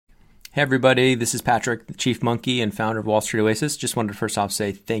Hey everybody, this is Patrick, the Chief Monkey and founder of Wall Street Oasis. Just wanted to first off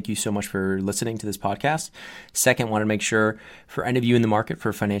say thank you so much for listening to this podcast. Second, want to make sure for any of you in the market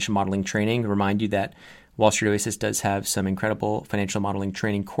for financial modeling training, remind you that Wall Street Oasis does have some incredible financial modeling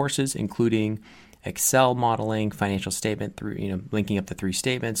training courses, including Excel modeling, financial statement through, linking up the three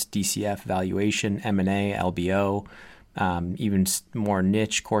statements, DCF, valuation, M&A, LBO, even more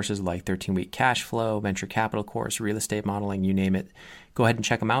niche courses like 13-week cash flow, venture capital course, real estate modeling, you name it. Go ahead and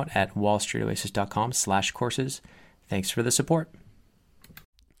check them out at wallstreetoasis.com/courses. Thanks for the support.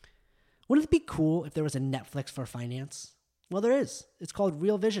 Wouldn't it be cool if there was a Netflix for finance? Well, there is. It's called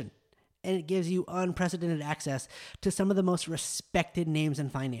Real Vision, and it gives you unprecedented access to some of the most respected names in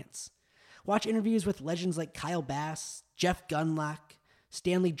finance. Watch interviews with legends like Kyle Bass, Jeff Gundlach,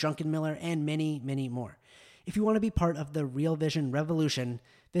 Stanley Druckenmiller, and many, many more. If you want to be part of the Real Vision revolution,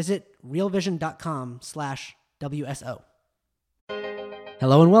 visit realvision.com/WSO.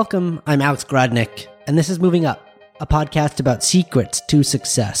 Hello and welcome. I'm Alex Grodnick, and this is Moving Up, a podcast about secrets to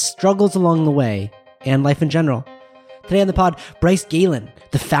success, struggles along the way, and life in general. Today on the pod, Bryce Galen,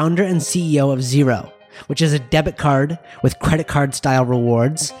 the founder and CEO of Xero, which is a debit card with credit card style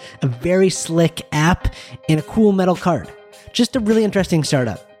rewards, a very slick app, and a cool metal card. Just a really interesting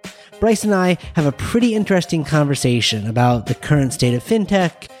startup. Bryce and I have a pretty interesting conversation about the current state of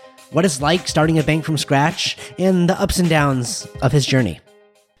fintech, what it's like starting a bank from scratch, and the ups and downs of his journey.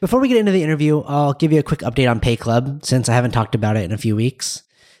 Before we get into the interview, I'll give you a quick update on Pay Club, since I haven't talked about it in a few weeks.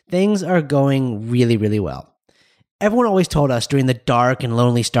 Things are going really, really well. Everyone always told us during the dark and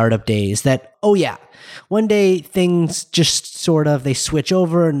lonely startup days that, oh yeah, one day things just they switch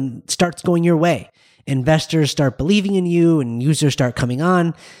over and starts going your way. Investors start believing in you and users start coming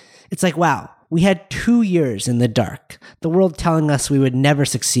on. It's like, wow, we had 2 years in the dark, the world telling us we would never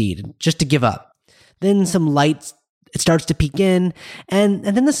succeed, just to give up. Then some lights, it starts to peek in, and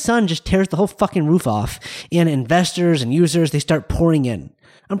then the sun just tears the whole fucking roof off, and investors and users, they start pouring in.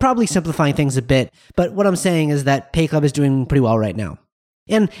 I'm probably simplifying things a bit, but what I'm saying is that Pay Club is doing pretty well right now.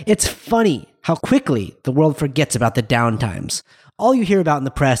 And it's funny how quickly the world forgets about the downtimes. All you hear about in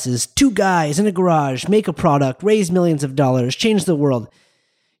the press is 2 guys in a garage, make a product, raise millions of dollars, change the world.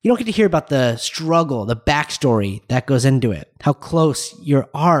 You don't get to hear about the struggle, the backstory that goes into it, how close you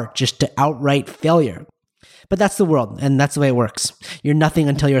are just to outright failure. But that's the world, and that's the way it works. You're nothing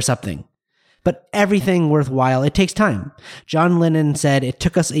until you're something. But everything worthwhile, it takes time. John Lennon said it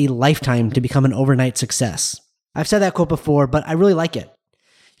took us a lifetime to become an overnight success. I've said that quote before, but I really like it.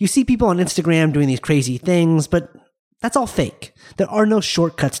 You see people on Instagram doing these crazy things, but that's all fake. There are no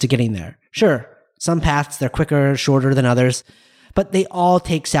shortcuts to getting there. Sure, some paths, they're quicker, shorter than others, but they all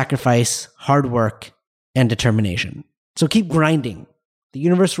take sacrifice, hard work, and determination. So keep grinding. The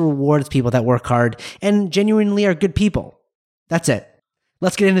universe rewards people that work hard and genuinely are good people. That's it.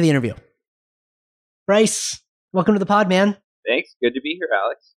 Let's get into the interview. Bryce, welcome to the pod, man. Thanks. Good to be here,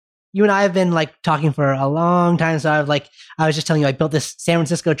 Alex. You and I have been talking for a long time. So I was just telling you, I built this San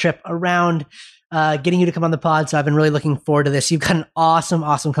Francisco trip around getting you to come on the pod. So I've been really looking forward to this. You've got an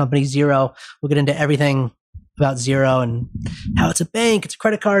awesome company, Xero. We'll get into everything about Xero and how it's a bank, it's a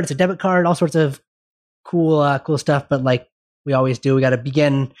credit card, it's a debit card, all sorts of cool stuff. But like we always do, we got to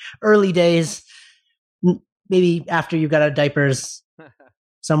begin early days, maybe after you've got out of diapers,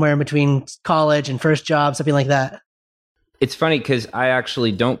 somewhere in between college and first job, something like that. It's funny because I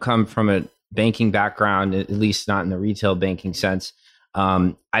actually don't come from a banking background, at least not in the retail banking sense.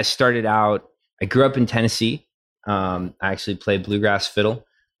 I grew up in Tennessee. I actually played bluegrass fiddle,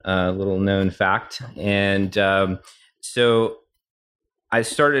 a little known fact. And so I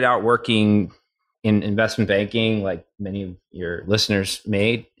started out working in investment banking, like many of your listeners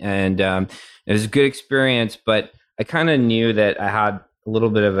made. And it was a good experience, but I kind of knew that I had a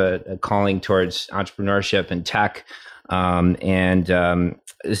little bit of a calling towards entrepreneurship and tech.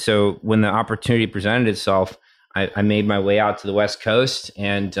 So when the opportunity presented itself, I made my way out to the West Coast,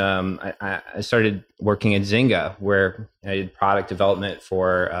 and I started working at Zynga, where I did product development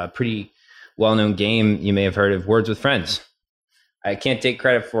for a pretty well-known game you may have heard of, Words with Friends. I can't take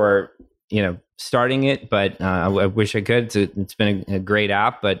credit for starting it, but I wish I could. It's been a great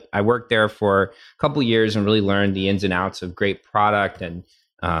app, but I worked there for a couple of years and really learned the ins and outs of great product and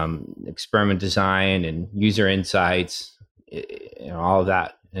experiment design and user insights, all of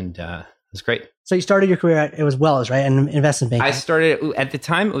that. And it's great. So you started your career at, it was Wells, right? And investment banking. I started at the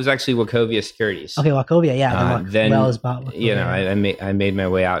time, it was actually Wachovia Securities. Okay, Wachovia, yeah. Then Wells bought Wachovia. I made my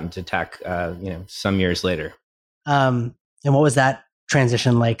way out into tech, some years later. And what was that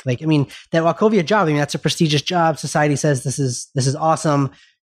transition like? That Wachovia job, that's a prestigious job. Society says this is awesome.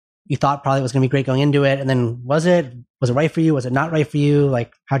 You thought probably it was going to be great going into it, and then was it right for you? Was it not right for you?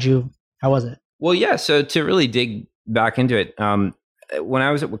 How'd you How was it? Well, yeah. So to really dig back into it, when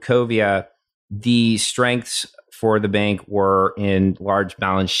I was at Wachovia, the strengths for the bank were in large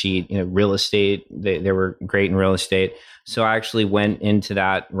balance sheet, real estate. They were great in real estate. So I actually went into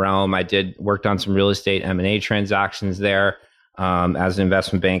that realm. I worked on some real estate M&A transactions there as an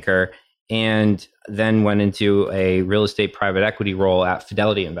investment banker, and then went into a real estate private equity role at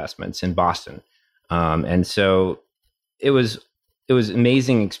Fidelity Investments in Boston. And so it was an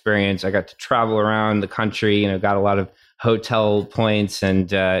amazing experience. I got to travel around the country, got a lot of hotel points,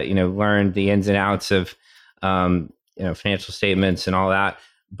 and learned the ins and outs of financial statements and all that.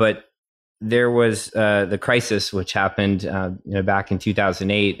 But there was the crisis, which happened back in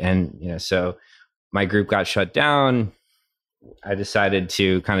 2008, and so my group got shut down. I decided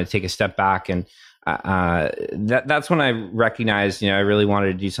to kind of take a step back, and that's when I recognized I really wanted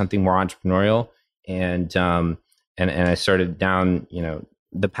to do something more entrepreneurial, and I started down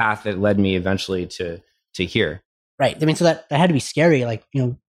the path that led me eventually to here. Right. I mean, so that had to be scary, like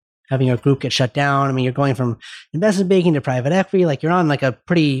having your group get shut down. I mean, you're going from investment banking to private equity, like you're on like a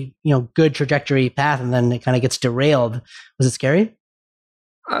pretty good trajectory path, and then it kind of gets derailed. Was it scary?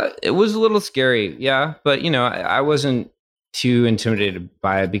 It was a little scary, yeah, but I wasn't too intimidated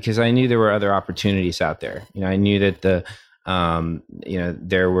by it because I knew there were other opportunities out there. I knew that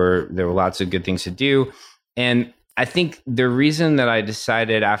there were lots of good things to do, and I think the reason that I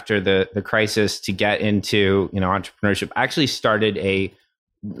decided after the crisis to get into entrepreneurship, I actually started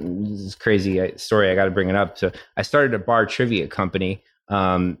this is crazy story. I got to bring it up. So I started a bar trivia company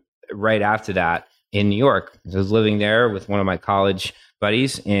right after that in New York. I was living there with one of my college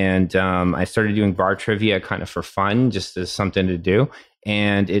buddies, and I started doing bar trivia kind of for fun, just as something to do.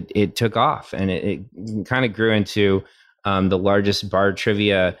 And it took off, and it kind of grew into the largest bar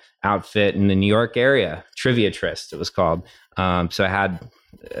trivia outfit in the New York area, Trivia Trist, it was called. So I had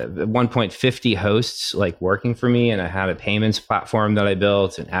at one point 50 hosts like working for me, and I had a payments platform that I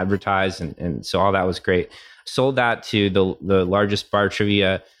built and advertised, and so all that was great. Sold that to the largest bar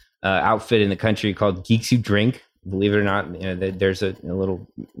trivia outfit in the country called Geeks Who Drink. Believe it or not, there's a little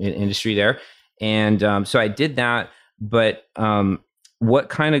industry there, and so I did that. But what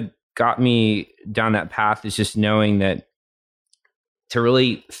kind of got me down that path is just knowing that to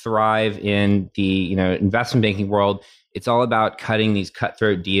really thrive in the investment banking world, it's all about cutting these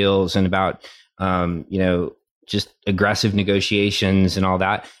cutthroat deals and about just aggressive negotiations and all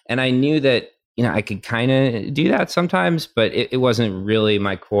that. And I knew that I could kind of do that sometimes, but it wasn't really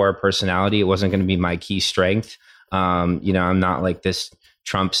my core personality. It wasn't going to be my key strength. I'm not like this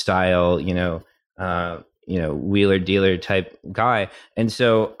Trump style, wheeler dealer type guy. And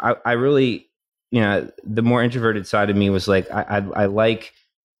so I really, the more introverted side of me was like, I like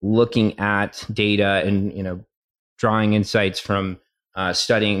looking at data and, drawing insights from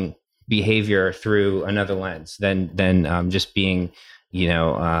studying behavior through another lens than just being,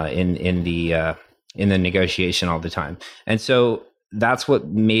 in the negotiation all the time. And so that's what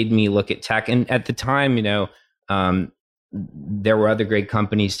made me look at tech. And at the time, there were other great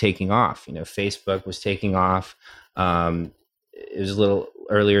companies taking off. Facebook was taking off. It was a little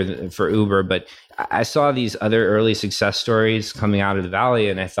earlier for Uber, but I saw these other early success stories coming out of the Valley,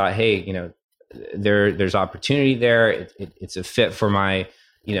 and I thought, hey, there's opportunity there. It's a fit for my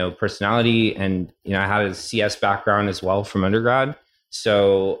personality, and I had a CS background as well from undergrad.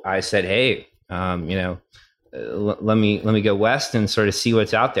 So I said, hey, let me go west and sort of see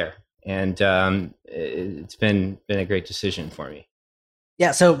what's out there. And it's been a great decision for me.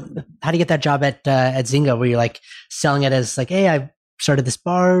 Yeah. So how do you get that job at Zynga, where you're like selling it as like, hey, I started this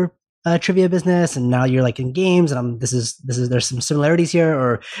bar trivia business, and now you're like in games, and there's some similarities here,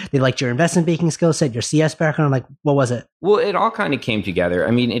 or they liked your investment banking skill set, your CS background? Like, what was it? Well, it all kind of came together.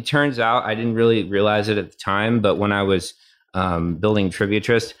 I mean, it turns out I didn't really realize it at the time, but when I was building Trivia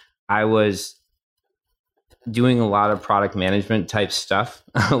Trist, I was doing a lot of product management type stuff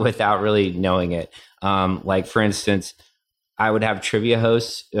without really knowing it. Like, for instance, I would have trivia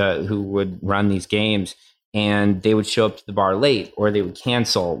hosts who would run these games, and they would show up to the bar late, or they would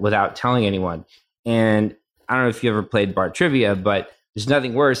cancel without telling anyone. And I don't know if you ever played bar trivia, but there's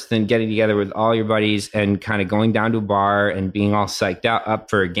nothing worse than getting together with all your buddies and kind of going down to a bar and being all psyched up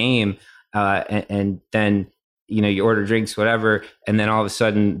for a game. And then, you order drinks, whatever. And then all of a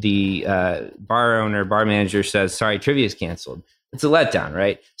sudden the bar manager says, sorry, trivia is canceled. It's a letdown,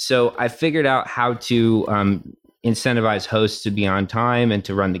 right? So I figured out how to incentivize hosts to be on time and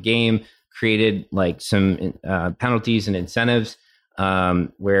to run the game, created like some penalties and incentives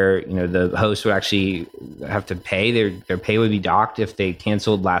where the host would actually have to pay. Their pay would be docked if they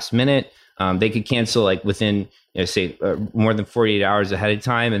canceled last minute. They could cancel like within say more than 48 hours ahead of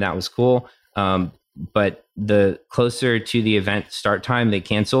time, and that was cool. But the closer to the event start time they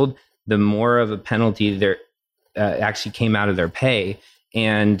canceled, the more of a penalty there actually came out of their pay.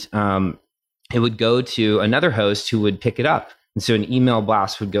 And it would go to another host who would pick it up. And so an email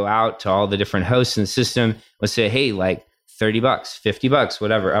blast would go out to all the different hosts in the system, would say, hey, like $30, $50,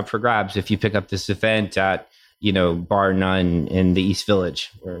 whatever, up for grabs if you pick up this event at, Bar None in the East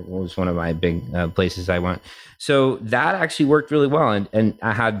Village, where was one of my big places I went. So that actually worked really well. And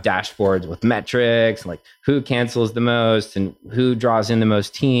I had dashboards with metrics, like who cancels the most and who draws in the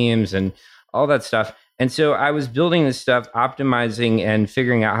most teams and all that stuff. And so I was building this stuff, optimizing and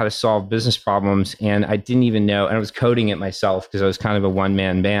figuring out how to solve business problems. And I didn't even know, and I was coding it myself because I was kind of a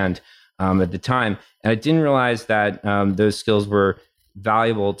one-man band at the time. And I didn't realize that those skills were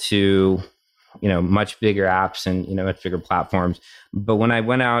valuable to much bigger apps and, much bigger platforms. But when I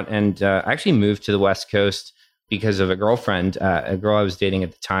went out and I actually moved to the West Coast because of a girlfriend, a girl I was dating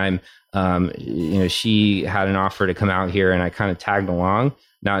at the time, she had an offer to come out here and I kind of tagged along,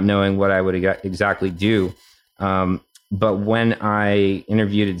 not knowing what I would exactly do. But when I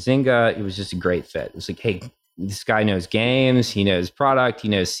interviewed at Zynga, it was just a great fit. It was like, hey, this guy knows games, he knows product, he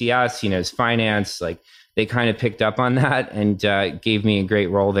knows CS, he knows finance. Like they kind of picked up on that and gave me a great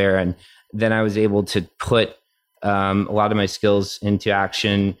role there. And then I was able to put a lot of my skills into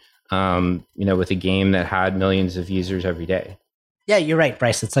action, with a game that had millions of users every day. Yeah, you're right,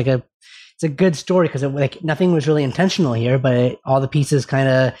 Bryce. It's a good story because nothing was really intentional here, but all the pieces kind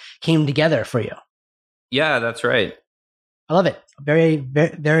of came together for you. Yeah, that's right. I love it. Very,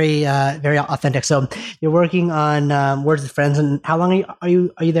 very, very, very authentic. So you're working on Words with Friends, and how long are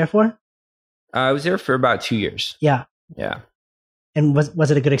you there for? I was there for about 2 years. Yeah. Yeah. And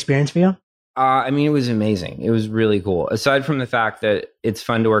was it a good experience for you? It was amazing. It was really cool. Aside from the fact that it's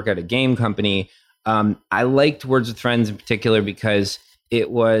fun to work at a game company, I liked Words with Friends in particular because it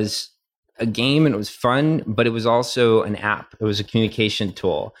was a game and it was fun, but it was also an app. It was a communication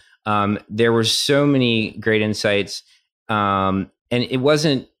tool. There were so many great insights, and it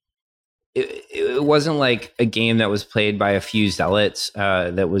wasn't like a game that was played by a few zealots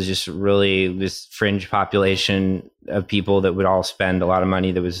that was just really this fringe population of people that would all spend a lot of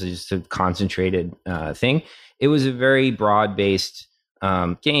money. That was just a concentrated thing. It was a very broad-based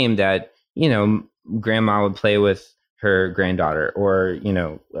game that, grandma would play with her granddaughter or,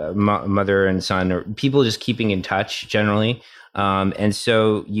 mother and son, or people just keeping in touch generally. And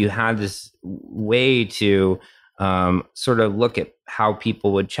so you had this way to sort of look at how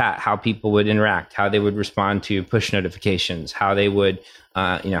people would chat, how people would interact, how they would respond to push notifications, how they would,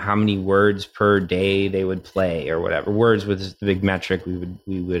 how many words per day they would play or whatever. Words was the big metric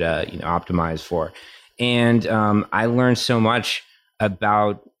we would optimize for. And I learned so much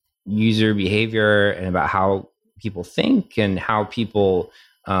about user behavior and about how people think and how people,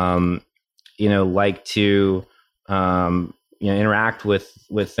 like to, interact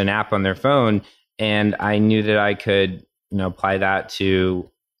with an app on their phone. And I knew that I could, apply that to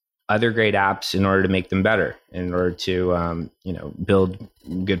other great apps in order to make them better, in order to, build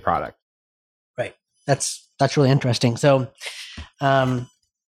good product. Right. That's really interesting. So,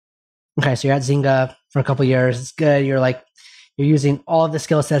 okay, so you're at Zynga for a couple of years. It's good. You're using all of the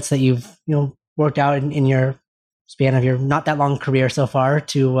skill sets that you've worked out in your span of your not that long career so far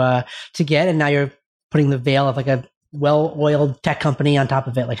to get, and now you're putting the veil of like a well-oiled tech company on top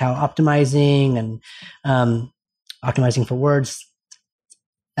of it, like how optimizing and optimizing for words.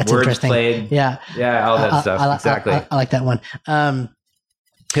 That's words interesting. Played. Yeah, all that stuff. Exactly. I like that one.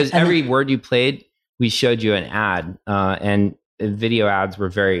 Because every word you played, we showed you an ad, and video ads were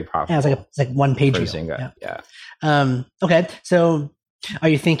very profitable. Yeah, it's like one page. Yeah. Okay, so are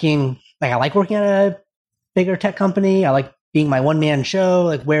you thinking like I like working at a bigger tech company? I like being my one-man show.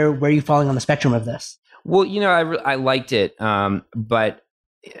 Like where are you falling on the spectrum of this? Well, I liked it, but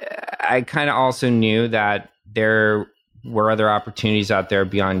I kind of also knew that there were other opportunities out there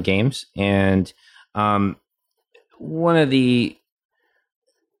beyond games. And one of the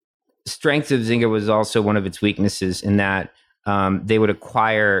strengths of Zynga was also one of its weaknesses in that they would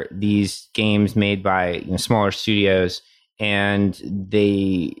acquire these games made by smaller studios, and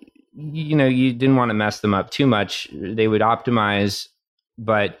they, you didn't want to mess them up too much. They would optimize,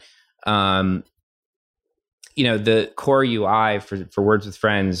 but the core UI for Words with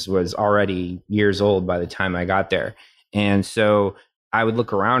Friends was already years old by the time I got there. And so I would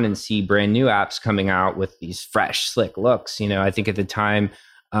look around and see brand new apps coming out with these fresh, slick looks. I think at the time,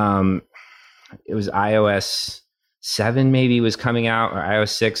 it was iOS 7 maybe was coming out, or iOS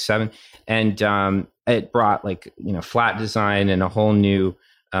 6, 7. And it brought flat design and a whole new,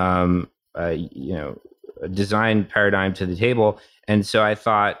 design paradigm to the table. And so I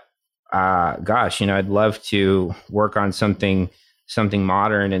thought, gosh, I'd love to work on something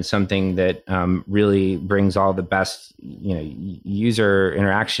modern and something that really brings all the best, user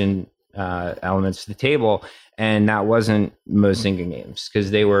interaction elements to the table. And that wasn't most Zynga games,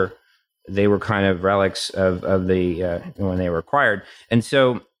 because they were kind of relics of the when they were acquired. And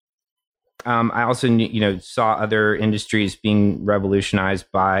so I also saw other industries being revolutionized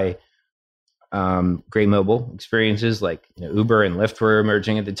by great mobile experiences, like Uber and Lyft were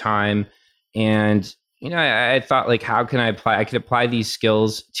emerging at the time. And I thought, like, how can I could apply these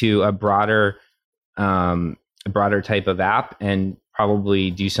skills to a broader type of app and probably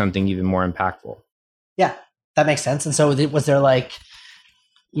do something even more impactful. Yeah, that makes sense. And so was there like,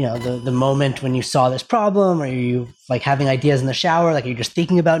 the moment when you saw this problem, or are you like having ideas in the shower? Like, are you just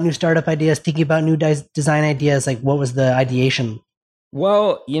thinking about new startup ideas, thinking about new design ideas? Like, what was the ideation?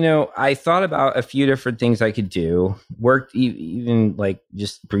 Well, I thought about a few different things I could do, worked even like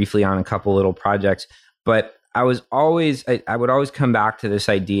just briefly on a couple little projects, but I would always come back to this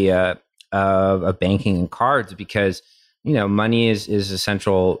idea of banking and cards, because, money is a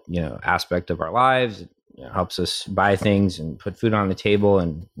central, aspect of our lives. It helps us buy things and put food on the table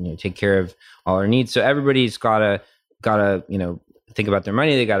and, take care of all our needs. So everybody's gotta, think about their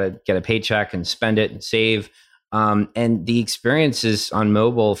money. They gotta get a paycheck and spend it and save. And the experiences on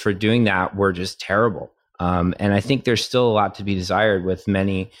mobile for doing that were just terrible. And I think there's still a lot to be desired with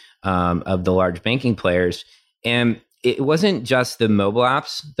many of the large banking players. And it wasn't just the mobile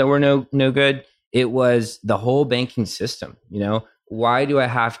apps that were no good. It was the whole banking system. Why do I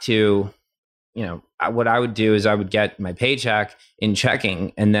have to, what I would do is I would get my paycheck in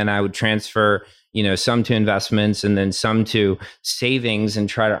checking, and then I would transfer, some to investments and then some to savings and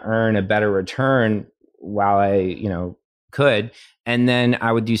try to earn a better return while I, could. And then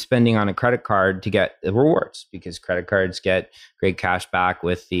I would do spending on a credit card to get the rewards, because credit cards get great cash back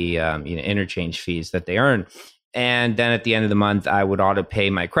with the, interchange fees that they earn. And then at the end of the month, I would auto pay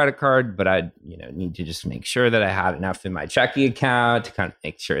my credit card, but I'd, need to just make sure that I had enough in my checking account to kind of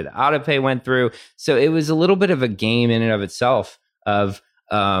make sure the auto pay went through. So it was a little bit of a game in and of itself of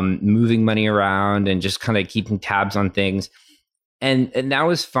moving money around and just kind of keeping tabs on things. And that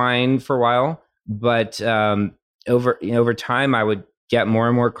was fine for a while. But over time, I would get more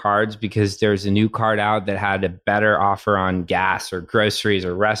and more cards because there's a new card out that had a better offer on gas or groceries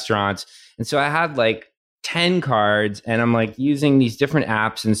or restaurants. And so I had like 10 cards, and I'm like using these different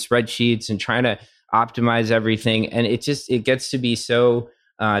apps and spreadsheets and trying to optimize everything. And it gets to be so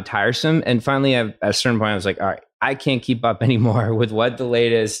tiresome. And finally, at a certain point, I was like, all right, I can't keep up anymore with what the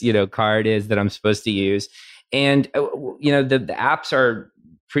latest, card is that I'm supposed to use. And, the apps are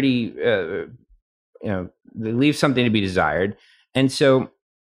pretty, they leave something to be desired. And so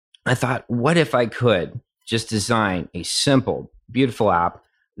I thought, what if I could just design a simple, beautiful app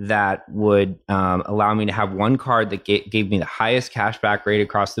that would allow me to have one card that gave me the highest cashback rate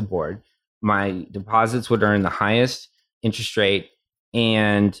across the board. My deposits would earn the highest interest rate,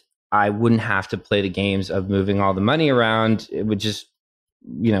 and I wouldn't have to play the games of moving all the money around. It would just,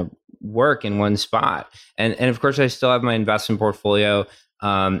 work in one spot. And of course, I still have my investment portfolio.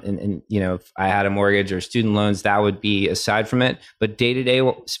 And if I had a mortgage or student loans, that would be aside from it. But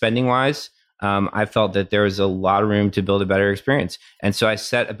day-to-day spending wise, I felt that there was a lot of room to build a better experience. And so I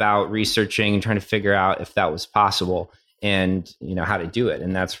set about researching and trying to figure out if that was possible and, how to do it.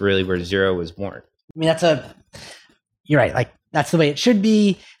 And that's really where Xero was born. I mean, you're right. Like, that's the way it should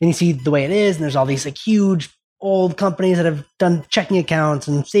be. And you see the way it is. And there's all these like huge old companies that have done checking accounts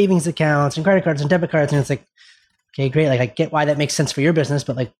and savings accounts and credit cards and debit cards. And it's like, okay, great. Like, I get why that makes sense for your business,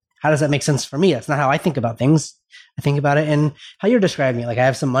 but like, how does that make sense for me? That's not how I think about things. I think about it in how you're describing it. Like, I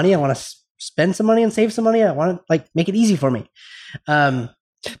have some money. I want to spend some money and save some money. I want to like make it easy for me.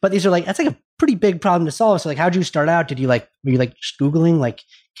 But these are like, that's like a pretty big problem to solve. So like, how'd you start out? Were you like just Googling, like,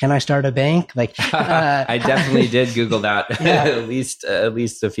 can I start a bank? Like, I definitely did Google that at least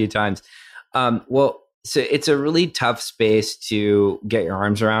a few times. So it's a really tough space to get your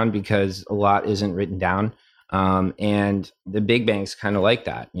arms around because a lot isn't written down. And the big banks kind of like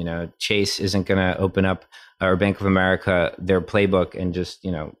that. Chase isn't going to open up, or Bank of America, their playbook and just,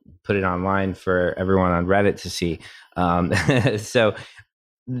 put it online for everyone on Reddit to see. So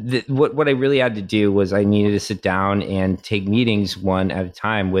what I really had to do was I needed to sit down and take meetings one at a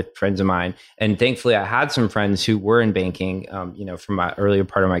time with friends of mine. And thankfully I had some friends who were in banking, from my earlier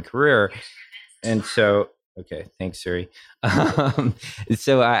part of my career. And so, okay, thanks, Suri.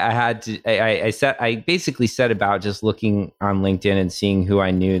 So I basically set about just looking on LinkedIn and seeing who I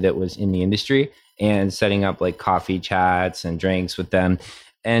knew that was in the industry and setting up like coffee chats and drinks with them.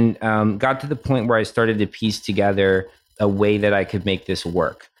 and got to the point where I started to piece together a way that I could make this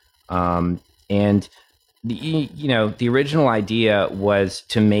work. And the original idea was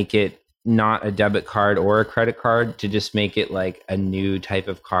to make it not a debit card or a credit card, to just make it like a new type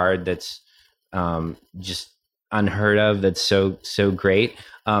of card that's just unheard of, that's so great.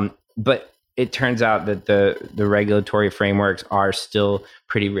 But it turns out that the regulatory frameworks are still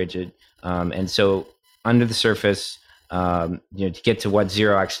pretty rigid. And so under the surface, to get to what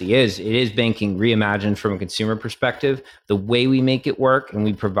Xero actually is, it is banking reimagined from a consumer perspective. The way we make it work and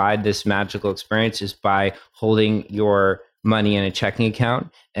we provide this magical experience is by holding your money in a checking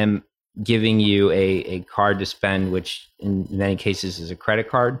account and giving you a card to spend, which in many cases is a credit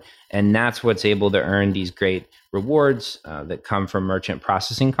card. And that's what's able to earn these great rewards that come from merchant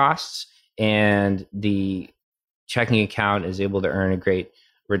processing costs. And the checking account is able to earn a great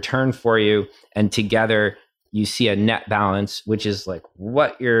return for you. And together, you see a net balance, which is like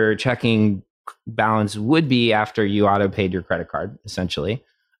what your checking balance would be after you auto paid your credit card, essentially.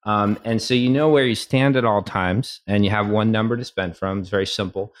 And so you know where you stand at all times, and you have one number to spend from. It's very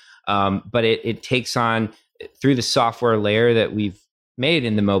simple. But it takes on, through the software layer that we've made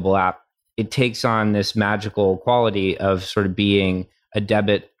in the mobile app, it takes on this magical quality of sort of being a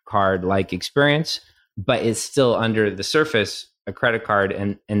debit card-like experience, but it's still under the surface a credit card,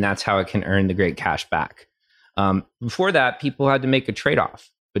 and that's how it can earn the great cash back. Before that, people had to make a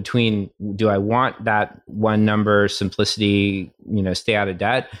trade-off between, do I want that one number simplicity, stay out of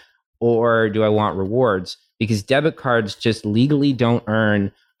debt, or do I want rewards? Because debit cards just legally don't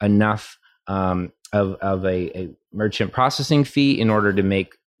earn enough of a merchant processing fee in order to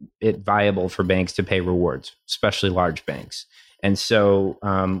make it viable for banks to pay rewards, especially large banks. And so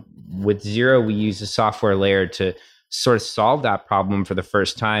with Xero, we use a software layer to sort of solve that problem for the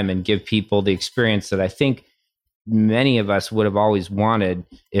first time and give people the experience that I think many of us would have always wanted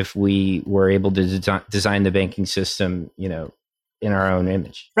if we were able to design the banking system, in our own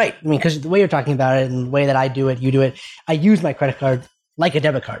image. Right. I mean, because the way you're talking about it and the way that I do it, you do it, I use my credit card like a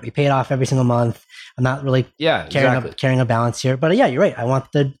debit card. We pay it off every single month. I'm not really carrying a balance here. But yeah, you're right. I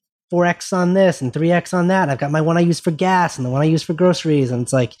want the 4X on this and 3X on that. I've got my one I use for gas and the one I use for groceries. And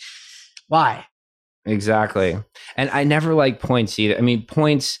it's like, why? Exactly. And I never like points either. I mean,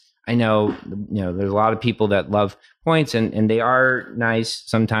 points, I know, there's a lot of people that love points and they are nice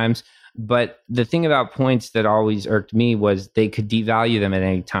sometimes. But the thing about points that always irked me was they could devalue them at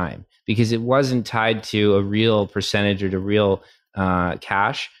any time because it wasn't tied to a real percentage or to real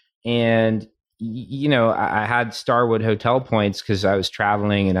cash. And, I had Starwood hotel points because I was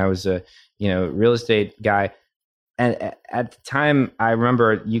traveling and I was a, real estate guy. And at the time, I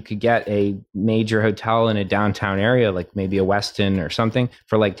remember you could get a major hotel in a downtown area, like maybe a Westin or something,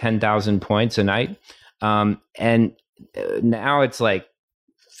 for like 10,000 points a night. And now it's like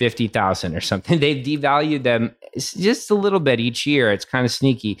 50,000 or something. They've devalued them just a little bit each year. It's kind of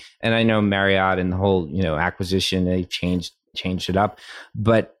sneaky. And I know Marriott and the whole, acquisition, they changed it up.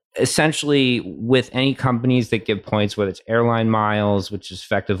 But essentially, with any companies that give points, whether it's airline miles, which is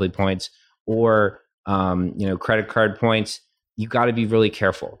effectively points, or credit card points, you got to be really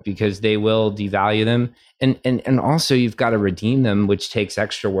careful because they will devalue them. And also you've got to redeem them, which takes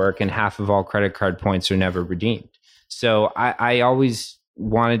extra work, and half of all credit card points are never redeemed. So I always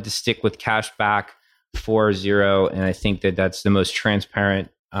wanted to stick with cash back for Xero. And I think that that's the most transparent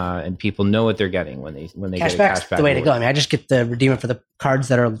and people know what they're getting when they get a cashback. The way to go. I mean, I just get the redeemer for the cards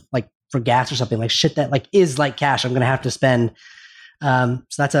that are like for gas or something, like shit that like is like cash I'm going to have to spend.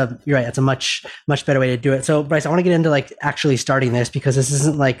 So you're right. That's a much, much better way to do it. So Bryce, I want to get into like actually starting this because this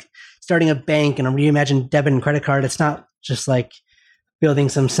isn't like starting a bank and a reimagined debit and credit card. It's not just like building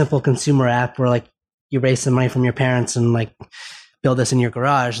some simple consumer app where like you raise some money from your parents and like build this in your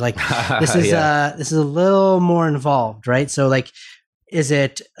garage. Like this is, this is a little more involved, right? So like, is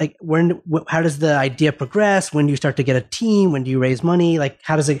it like how does the idea progress? When do you start to get a team? When do you raise money? Like,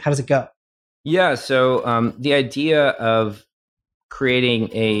 how does it go? Yeah. So, the idea of creating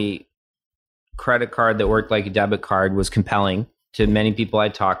a credit card that worked like a debit card was compelling to many people I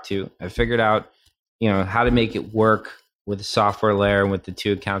talked to. I figured out, how to make it work with the software layer and with the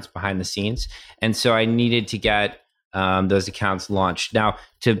two accounts behind the scenes. And so I needed to get those accounts launched. Now,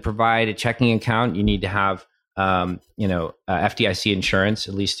 to provide a checking account, you need to have, FDIC insurance,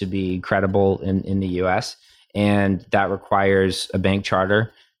 at least to be credible in the US. And that requires a bank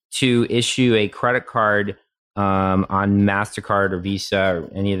charter. To issue a credit card on MasterCard or Visa or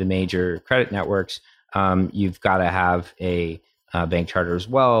any of the major credit networks, you've got to have a bank charter as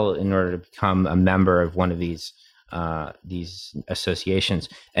well in order to become a member of one of these associations.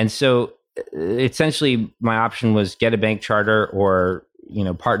 And so essentially my option was get a bank charter or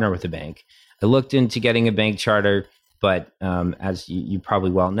partner with a bank. I looked into getting a bank charter, but as you probably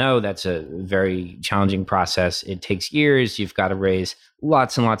well know, that's a very challenging process. It takes years. You've got to raise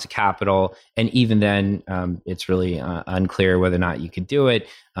lots and lots of capital. And even then, it's really unclear whether or not you could do it.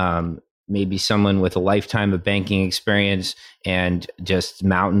 Maybe someone with a lifetime of banking experience and just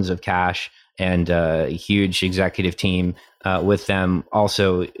mountains of cash and a huge executive team with them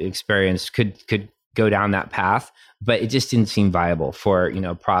also experienced could go down that path. But it just didn't seem viable for,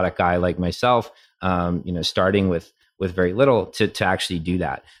 a product guy like myself, starting with very little to actually do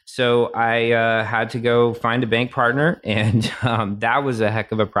that. So I had to go find a bank partner, and that was a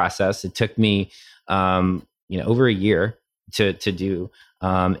heck of a process. It took me, over a year to do.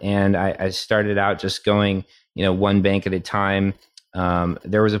 And I started out just going, one bank at a time.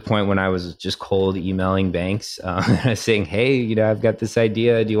 There was a point when I was just cold emailing banks, saying, hey, I've got this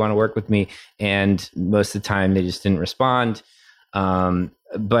idea. Do you want to work with me? And most of the time they just didn't respond.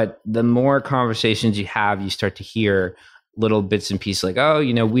 But the more conversations you have, you start to hear little bits and pieces like, oh,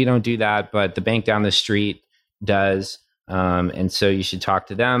 we don't do that, but the bank down the street does. And so you should talk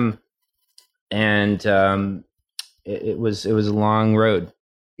to them. And it was a long road.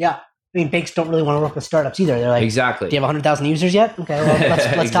 Yeah. I mean, banks don't really want to work with startups either. They're like, exactly. Do you have 100,000 users yet? Okay, well, let's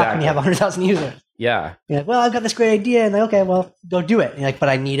Exactly. talk when you have 100,000 users. Yeah. You're like, well, I've got this great idea. And like, okay, well, go do it. And you're like, but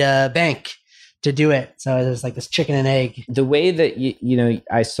I need a bank to do it. So there's like this chicken and egg. The way that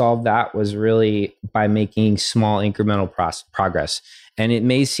I solved that was really by making small incremental progress. And it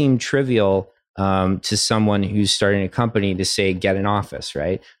may seem trivial to someone who's starting a company to say, get an office,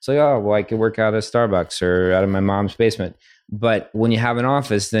 right? It's like, oh, well, I could work out of Starbucks or out of my mom's basement. But when you have an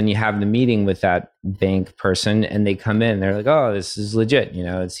office, then you have the meeting with that bank person and they come in, they're like, oh, this is legit.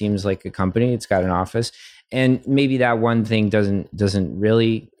 It seems like a company, it's got an office. And maybe that one thing doesn't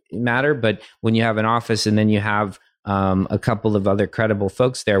really matter. But when you have an office and then you have a couple of other credible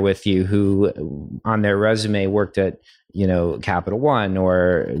folks there with you who on their resume worked at, Capital One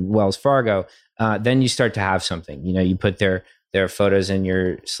or Wells Fargo, then you start to have something. You put their photos in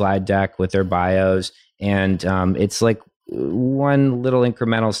your slide deck with their bios. And it's like one little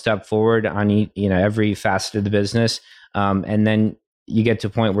incremental step forward on every facet of the business, and then you get to a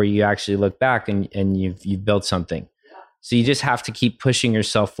point where you actually look back and you've built something. So you just have to keep pushing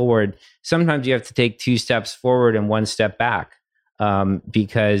yourself forward. Sometimes you have to take 2 steps forward and 1 step back,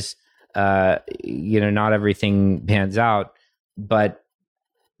 because not everything pans out, but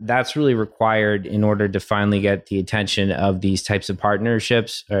that's really required in order to finally get the attention of these types of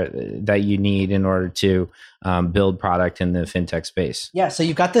partnerships that you need in order to build product in the fintech space. Yeah. So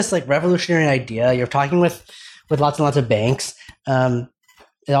you've got this like revolutionary idea. You're talking with lots and lots of banks.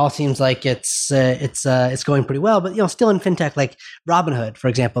 It all seems like it's going pretty well, but still in fintech, like Robinhood, for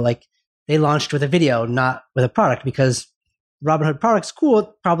example, like they launched with a video, not with a product, because Robinhood product's cool. It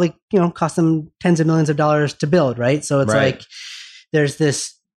probably cost them tens of millions of dollars to build, right? So it's like there's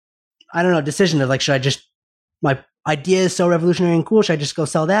this, I don't know, decision of like, should I just, my idea is so revolutionary and cool, should I just go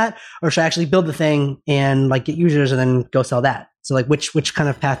sell that, or should I actually build the thing and like get users and then go sell that? So like, which kind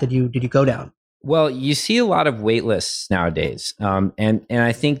of path did you go down? Well, you see a lot of wait lists nowadays, and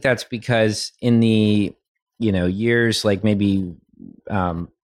I think that's because in the years like maybe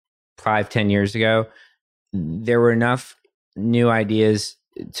 5-10 years ago, there were enough new ideas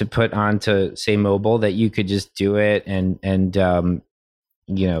to put onto say mobile that you could just do it and kind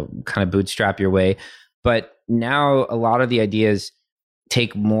of bootstrap your way. But now a lot of the ideas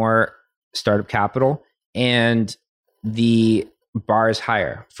take more startup capital, and the bar is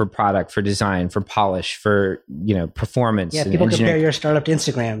higher for product, for design, for polish, for performance. Yeah, people compare your startup to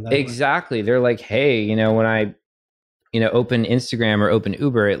Instagram. Exactly. They're like, hey, when I open Instagram or open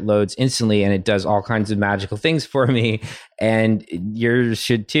Uber, it loads instantly and it does all kinds of magical things for me, and yours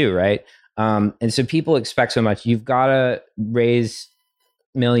should too, right? And so people expect so much. You've got to raise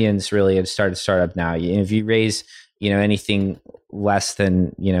millions really to start a startup now. If you raise anything less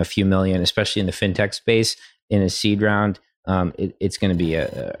than a few million, especially in the fintech space in a seed round, it's going to be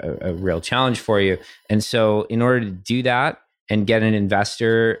a real challenge for you. And so in order to do that and get an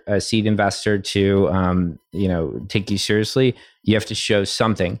investor, a seed investor to take you seriously, you have to show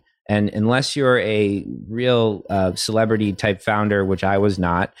something. And unless you're a real celebrity type founder, which I was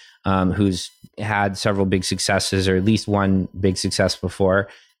not, who's had several big successes or at least one big success before,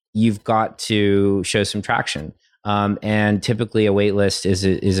 you've got to show some traction. And typically a wait list is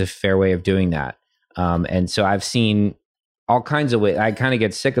a fair way of doing that. And so I've seen all kinds of ways. I kind of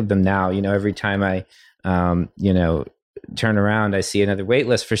get sick of them now. Every time I, turn around, I see another wait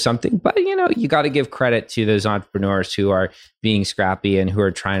list for something. But, you got to give credit to those entrepreneurs who are being scrappy and who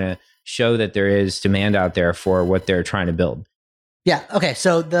are trying to show that there is demand out there for what they're trying to build. Yeah. Okay.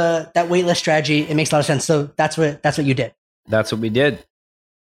 So that waitlist strategy, it makes a lot of sense. So that's what you did. That's what we did.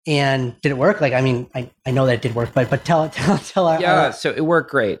 And did it work? Like, I mean, I know that it did work, but tell our. So it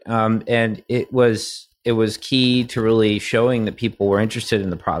worked great. And it was key to really showing that people were interested in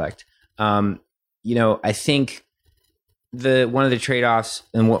the product. I think one of the trade-offs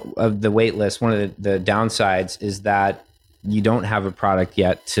of the wait list, one of the downsides is that you don't have a product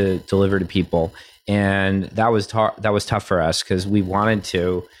yet to deliver to people. And that was tough for us because we wanted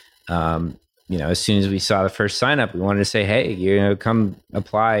to, as soon as we saw the first sign up, we wanted to say, hey, come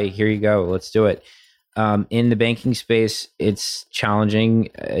apply. Here you go. Let's do it. In the banking space, it's challenging,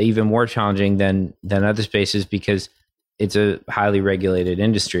 even more challenging than other spaces because it's a highly regulated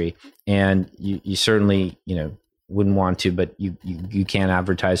industry, and you certainly wouldn't want to, but you can't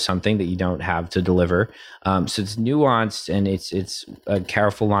advertise something that you don't have to deliver. So it's nuanced, and it's a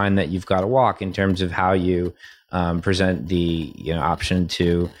careful line that you've got to walk in terms of how you present the option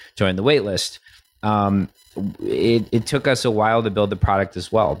to join the wait list. It took us a while to build the product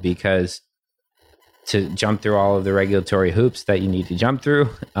as well, because to jump through all of the regulatory hoops that you need to jump through,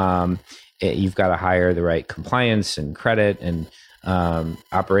 you've got to hire the right compliance and credit and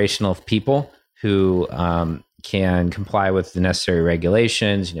operational people who can comply with the necessary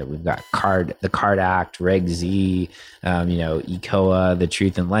regulations. We've got the Card Act, Reg Z, ECOA, the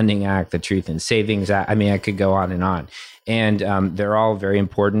Truth in Lending Act, the Truth in Savings Act. I mean, I could go on. And they're all very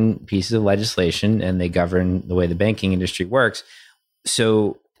important pieces of legislation, and they govern the way the banking industry works.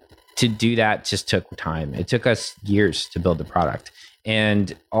 So to do that just took time. It took us years to build the product.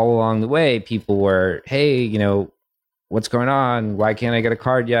 And all along the way, people were, hey, what's going on? Why can't I get a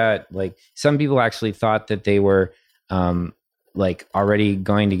card yet? Like, some people actually thought that they were already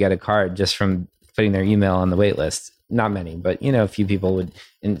going to get a card just from putting their email on the wait list. Not many, but a few people would.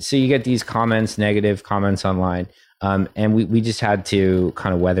 And so you get these negative comments online. And we just had to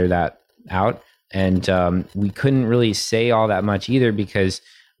kind of weather that out. And we couldn't really say all that much either, because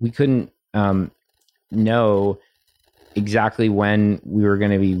we couldn't know exactly when we were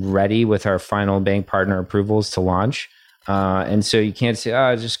going to be ready with our final bank partner approvals to launch. And so you can't say,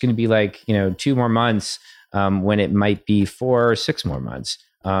 it's just going to be 2 more months, when it might be 4 or 6 more months.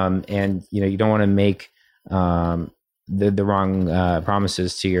 And you don't want to make the wrong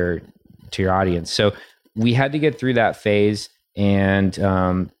promises to your audience. So we had to get through that phase, and it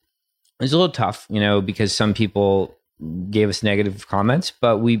was a little tough, because some people gave us negative comments,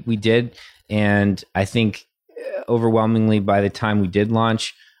 but we did. And I think overwhelmingly by the time we did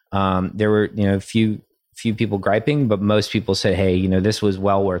launch, there were, a few people griping, but most people said, hey, this was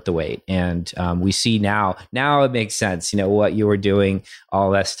well worth the wait. And we see now it makes sense, what you were doing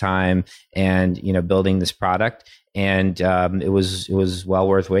all this time and, building this product. And it was well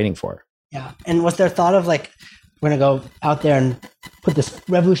worth waiting for. Yeah. And was there thought of we're going to go out there and put this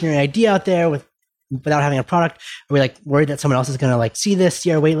revolutionary idea out there without having a product? Are we worried that someone else is going to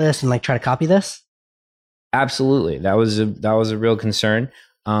see our wait list and try to copy this? Absolutely. That was a real concern.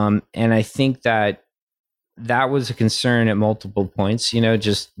 And I think that was a concern at multiple points,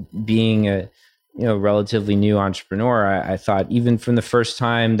 just being a, relatively new entrepreneur. I thought, even from the first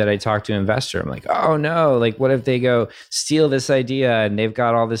time that I talked to an investor, I'm like, oh no, what if they go steal this idea and they've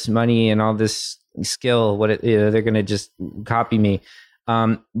got all this money and all this skill? They're going to just copy me.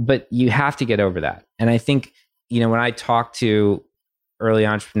 But you have to get over that. And I think, when I talk to early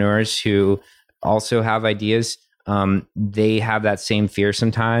entrepreneurs who also have ideas, they have that same fear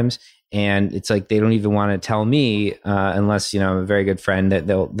sometimes. And it's they don't even want to tell me unless, I'm a very good friend, that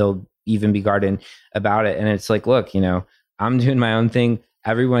they'll even be guarded about it. And it's look, I'm doing my own thing.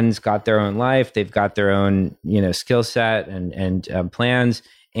 Everyone's got their own life. They've got their own, skill set and plans.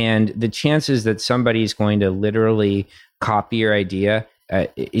 And the chances that somebody's going to literally copy your idea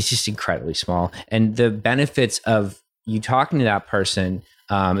is just incredibly small. And the benefits of you talking to that person,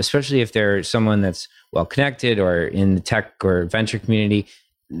 especially if they're someone that's well connected or in the tech or venture community,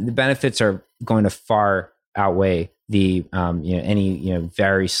 the benefits are going to far outweigh the any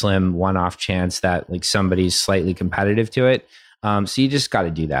very slim one-off chance that somebody's slightly competitive to it. So you just got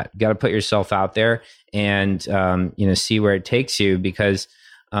to do that. You got to put yourself out there and see where it takes you, because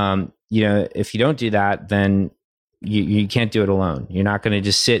if you don't do that, then you can't do it alone. You're not going to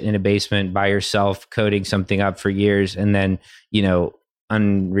just sit in a basement by yourself coding something up for years and then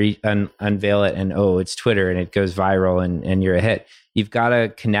unveil it and it's Twitter and it goes viral and you're a hit. You've got to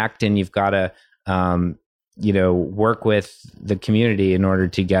connect, and you've got to work with the community in order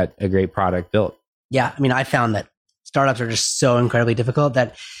to get a great product built. Yeah, I mean, I found that startups are just so incredibly difficult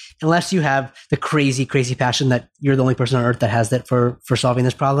that unless you have the crazy passion that you're the only person on earth that has that for solving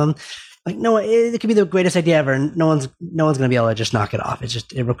this problem, like, no, it could be the greatest idea ever, and no one's going to be able to just knock it off. It's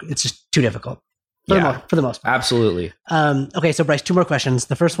just too difficult for the most part. Absolutely. Okay, so Bryce, 2 more questions.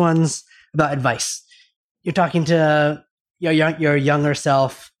 The first one's about advice. You're talking to your younger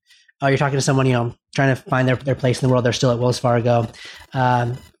self. You're talking to someone, trying to find their place in the world. They're still at Wells Fargo,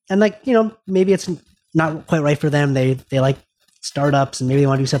 and maybe it's not quite right for them. They like startups, and maybe they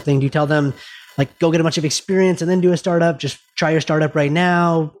want to do something. Do you tell them, like, go get a bunch of experience and then do a startup? Just try your startup right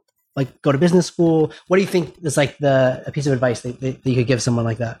now. Like, go to business school. What do you think is like a piece of advice that you could give someone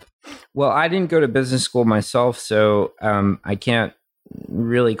like that? Well, I didn't go to business school myself, so I can't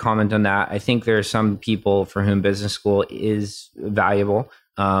really comment on that. I think there are some people for whom business school is valuable.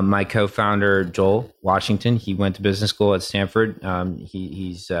 My co-founder, Joel Washington, he went to business school at Stanford.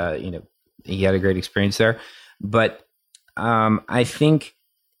 He had a great experience there. But I think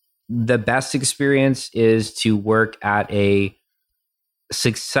the best experience is to work at a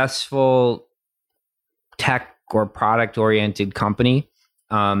successful tech or product-oriented company.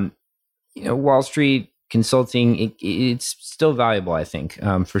 Wall Street consulting, it's still valuable, I think,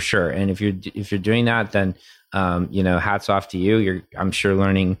 for sure. And if you're doing that, then hats off to you. I'm sure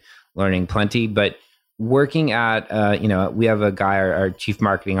learning plenty. But working at we have a guy, our chief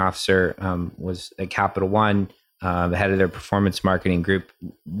marketing officer, was at Capital One, the head of their performance marketing group.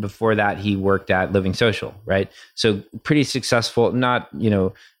 Before that, he worked at Living Social, right? So pretty successful. Not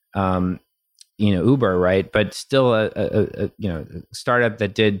Uber, right? But still a startup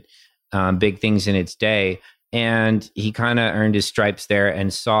that did big things in its day. And he kind of earned his stripes there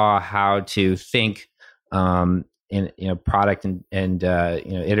and saw how to think in product and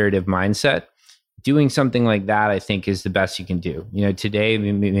iterative mindset. Doing something like that, I think, is the best you can do. Today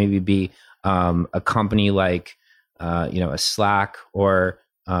maybe be a company like a Slack or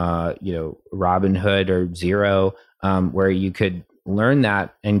Robinhood or Xero, where you could learn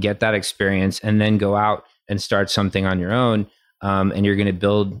that and get that experience, and then go out and start something on your own. And you're going to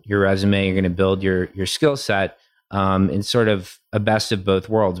build your resume, you're going to build your skill set in sort of a best of both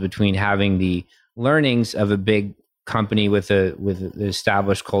worlds, between having the learnings of a big company with an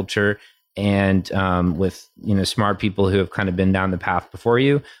established culture and with smart people who have kind of been down the path before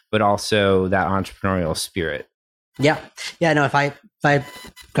you, but also that entrepreneurial spirit. Yeah. No, if I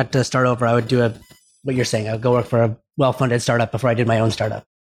got to start over, I would do what you're saying. I would go work for a well-funded startup before I did my own startup.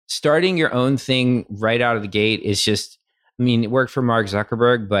 Starting your own thing right out of the gate is just, it worked for Mark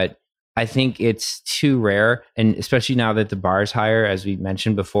Zuckerberg, but I think it's too rare. And especially now that the bar is higher, as we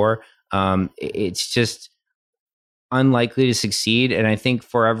mentioned before, it's just unlikely to succeed. And I think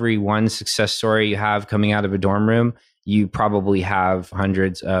for every one success story you have coming out of a dorm room, you probably have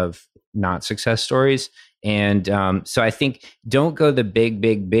hundreds of not success stories. And so I think don't go the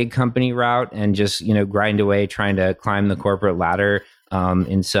big company route and just, grind away trying to climb the corporate ladder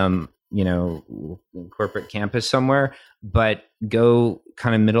in some, corporate campus somewhere, but go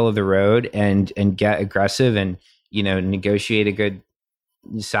kind of middle of the road and get aggressive and, negotiate a good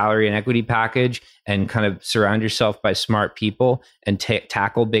salary and equity package and kind of surround yourself by smart people and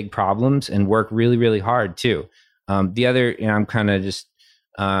tackle big problems and work really, really hard too. The other, I'm kind of just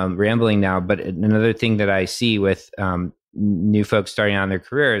rambling now, but another thing that I see with new folks starting out in their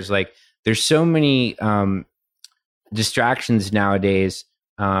career is like, there's so many distractions nowadays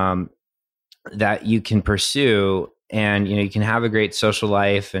that you can pursue. And, you can have a great social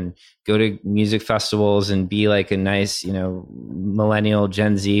life and go to music festivals and be like a nice, millennial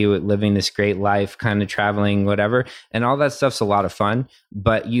Gen Z living this great life, kind of traveling, whatever. And all that stuff's a lot of fun,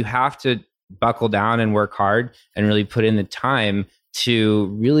 but you have to buckle down and work hard and really put in the time to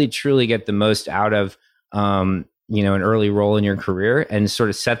really truly get the most out of, an early role in your career and sort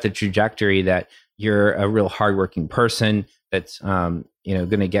of set the trajectory that you're a real hardworking person that's, going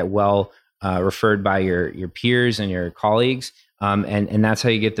to get well referred by your peers and your colleagues. And that's how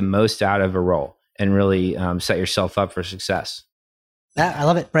you get the most out of a role and really set yourself up for success. I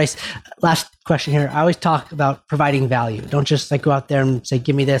love it, Bryce. Last question here. I always talk about providing value. Don't just go out there and say,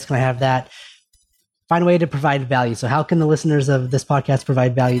 give me this, can I have that? Find a way to provide value. So how can the listeners of this podcast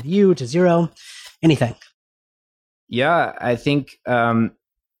provide value to you, to Xero, anything? Yeah, I think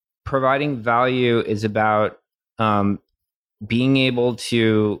providing value is about being able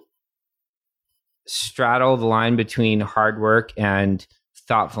to straddle the line between hard work and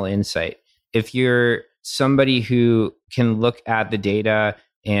thoughtful insight. If you're somebody who can look at the data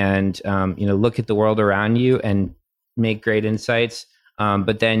and look at the world around you and make great insights,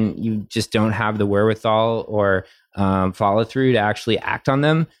 but then you just don't have the wherewithal or follow through to actually act on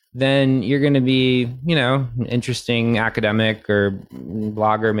them, then you're going to be, an interesting academic or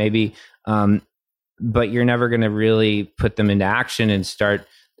blogger maybe, but you're never going to really put them into action and start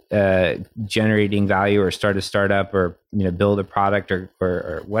generating value or start a startup or build a product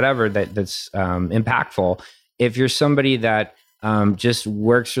or whatever that's impactful. If you're somebody that just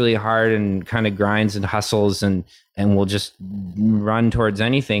works really hard and kind of grinds and hustles and will just run towards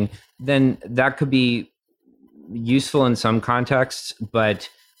anything, then that could be useful in some contexts, but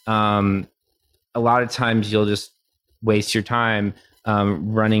a lot of times you'll just waste your time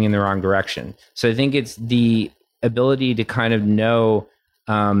running in the wrong direction. So I think it's the ability to kind of know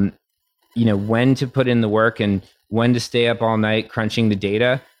when to put in the work and when to stay up all night crunching the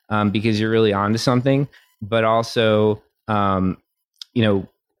data because you're really onto something, but also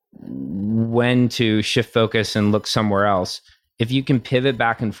when to shift focus and look somewhere else. If you can pivot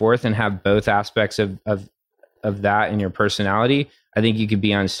back and forth and have both aspects of that in your personality, I think you could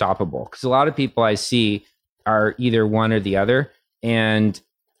be unstoppable. Because a lot of people I see are either one or the other, and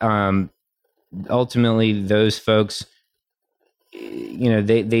ultimately those folks,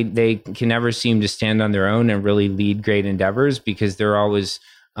 they can never seem to stand on their own and really lead great endeavors because they're always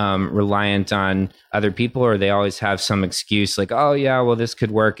reliant on other people, or they always have some excuse like, oh yeah, well this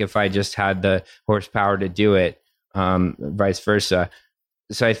could work if I just had the horsepower to do it, vice versa.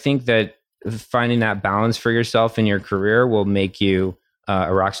 So I think that finding that balance for yourself in your career will make you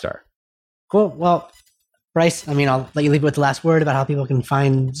a rock star. Cool. Well, Bryce, I'll let you leave with the last word about how people can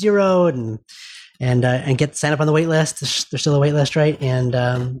find Xero and get sign up on the wait list. There's still a wait list, right? And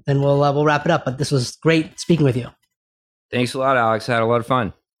then we'll wrap it up. But this was great speaking with you. Thanks a lot, Alex. I had a lot of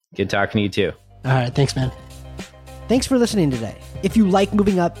fun. Good talking to you too. All right. Thanks, man. Thanks for listening today. If you like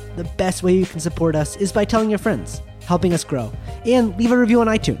Moving Up, the best way you can support us is by telling your friends, helping us grow, and leave a review on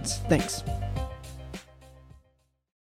iTunes. Thanks.